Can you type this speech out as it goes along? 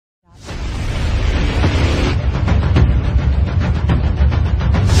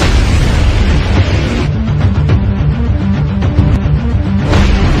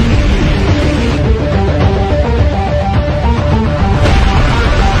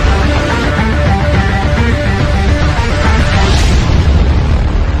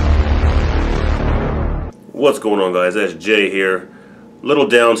What's going on, guys? That's Jay here. Little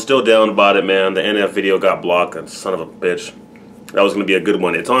down, still down about it, man. The NF video got blocked. That son of a bitch. That was gonna be a good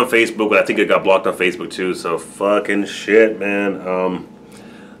one. It's on Facebook, but I think it got blocked on Facebook too. So fucking shit, man.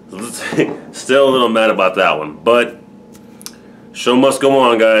 Still a little mad about that one, but show must go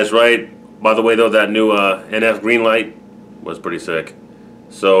on, guys. Right? By the way, though, that new NF green light was pretty sick.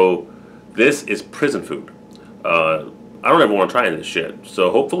 So this is prison food. I don't ever want to try this shit.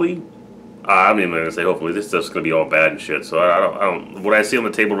 So hopefully. I'm not even gonna say hopefully. This stuff's gonna be all bad and shit. So I don't. What I see on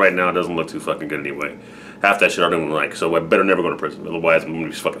the table right now doesn't look too fucking good anyway. Half that shit I don't even like. So I better never go to prison. Otherwise, I'm gonna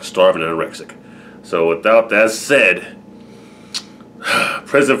be fucking starving and anorexic. So without that said,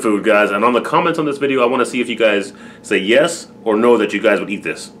 prison food, guys. And on the comments on this video, I want to see if you guys say yes or no that you guys would eat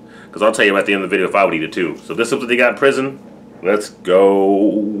this. Because I'll tell you at the end of the video if I would eat it too. So this is what they got in prison. Let's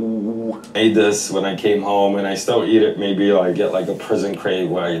go. I ate this when I came home, and I still eat it. Maybe I get like a prison crate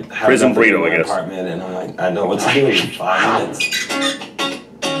where I have prison burrito, in my apartment, and I'm like, I know what to do in 5 minutes.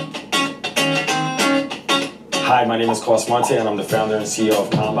 Hi, my name is Cos Monte, and I'm the founder and CEO of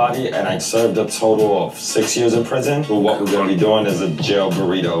Combody, and I served a total of 6 years in prison. But what we're going to be doing is a jail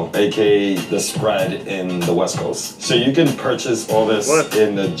burrito, aka the spread in the West Coast. So you can purchase all this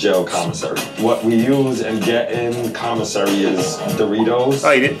in the jail commissary. What we use and get in commissary is Doritos,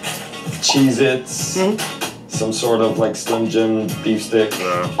 Cheez-Its, some sort of like Slim Jim beef stick,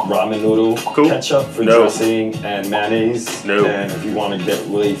 ramen noodle, ketchup for dressing, and mayonnaise. And if you want to get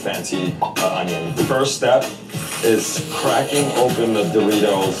really fancy, onion. The first step is cracking open the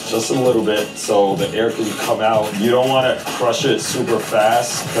Doritos just a little bit so the air can come out. You don't want to crush it super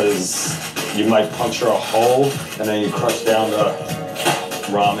fast because you might puncture a hole, and then you crush down the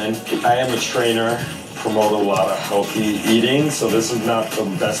ramen. I am a trainer, promote a lot of healthy eating, so this is not the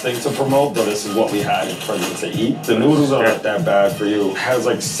best thing to promote, but this is what we had in prison to eat. The noodles aren't that bad for you. It has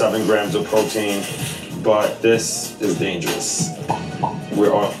like 7 grams of protein, but this is dangerous.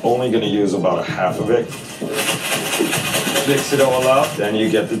 We're only going to use about a half of it. Mix it all up, then you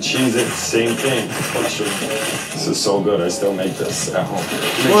get the Cheez-Its, same thing. This is so good, I still make this at home.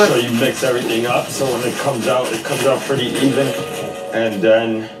 Make sure you mix everything up so when it comes out pretty even. And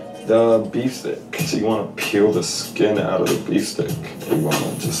then the beef stick. So you want to peel the skin out of the beef stick. You want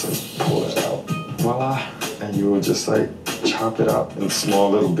to just like pull it out. Voila. And you will just like chop it up in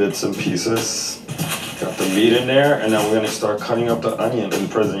small little bits and pieces. Got the meat in there, and then we're gonna start cutting up the onion. In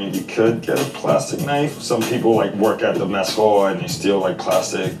prison, you could get a plastic knife. Some people like work at the mess hall and they steal like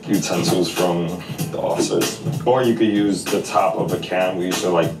plastic utensils from the officers. Or you could use the top of a can. We used to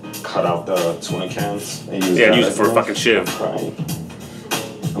like cut out the tuna cans and use use it for a fucking shiv.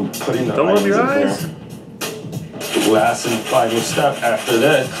 I'm putting the onions in there. Last and final step after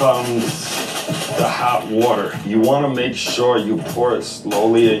that comes the hot water. You want to make sure you pour it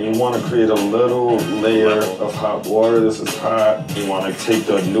slowly, and you want to create a little layer of hot water. This is hot. You want to take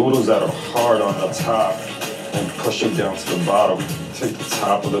the noodles that are hard on the top and push it down to the bottom. Take the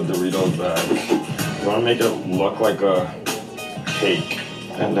top of the Doritos bag. You want to make it look like a cake,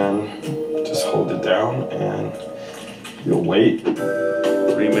 and then just hold it down and you'll wait.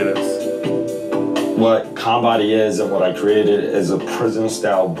 3 minutes. What Combody is and what I created is a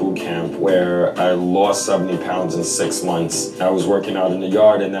prison-style boot camp where I lost 70 pounds in 6 months. I was working out in the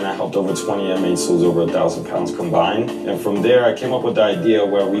yard, and then I helped over 20 inmates lose over 1,000 pounds combined. And from there, I came up with the idea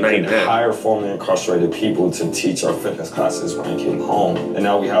where we could hire formerly incarcerated people to teach our fitness classes when I came home. And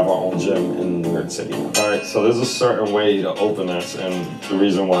now we have our own gym in New York City. All right, so there's a certain way to open this, and the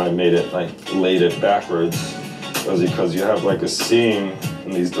reason why I made it, like, laid it backwards was because you have like a seam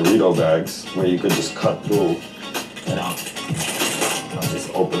in these Dorito bags where you could just cut through, and I'll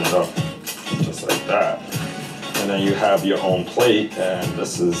just open it up just like that. And then you have your own plate, and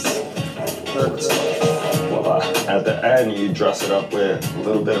this is voila. At the end, you dress it up with a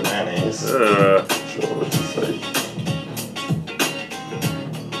little bit of mayonnaise. So it's just like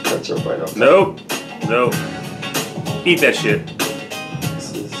ketchup right up. Nope. Nope. Eat that shit.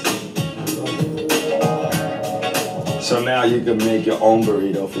 So now you can make your own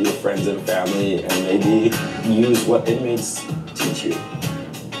burrito for your friends and family, and maybe use what inmates teach you.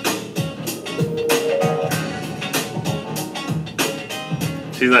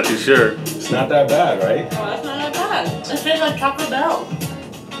 She's not too sure. It's not that bad, right? Oh, that's not that bad. It tastes like Taco Bell.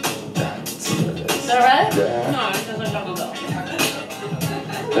 Is that right? Yeah. No, it tastes like Taco Bell.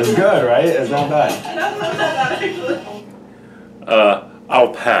 It's good, right? It's not bad. That's not that bad, actually.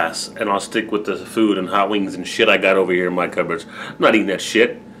 I'll pass, and I'll stick with the food and hot wings and shit I got over here in my cupboards. I'm not eating that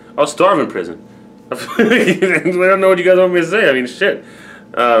shit. I was starving in prison. I don't know what you guys want me to say. I mean, shit.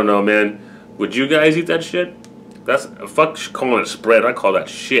 I don't know, man. Would you guys eat that shit? That's fuck calling it spread. I call that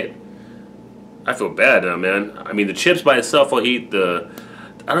shit. I feel bad now, man. I mean, the chips by itself I'll eat. I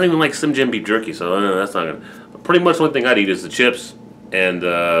don't even like Slim Jim beef jerky, so that's not gonna. But pretty much the only thing I'd eat is the chips and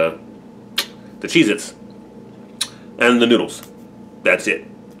the Cheez-Its and the noodles. That's it.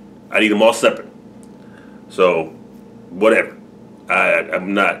 I'd eat them all separate. So, whatever.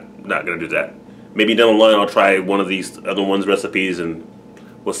 I'm not gonna do that. Maybe down the line I'll try one of these other ones recipes and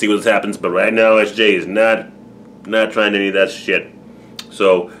we'll see what happens. But right now, SJ is not trying any of that shit.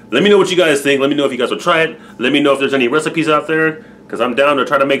 So let me know what you guys think. Let me know if you guys will try it. Let me know if there's any recipes out there, because I'm down to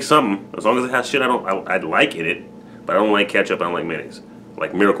try to make something. As long as it has shit I'd like in it. But I don't like ketchup. I don't like mayonnaise. I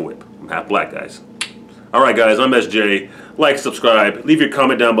like Miracle Whip. I'm half black, guys. Alright guys, I'm SJ. Like, subscribe, leave your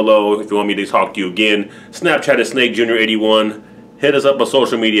comment down below if you want me to talk to you again. Snapchat is Snake Jr. 81. Hit us up on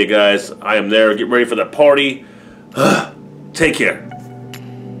social media, guys. I am there. Get ready for the party. Take care.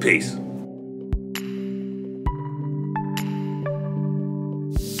 Peace.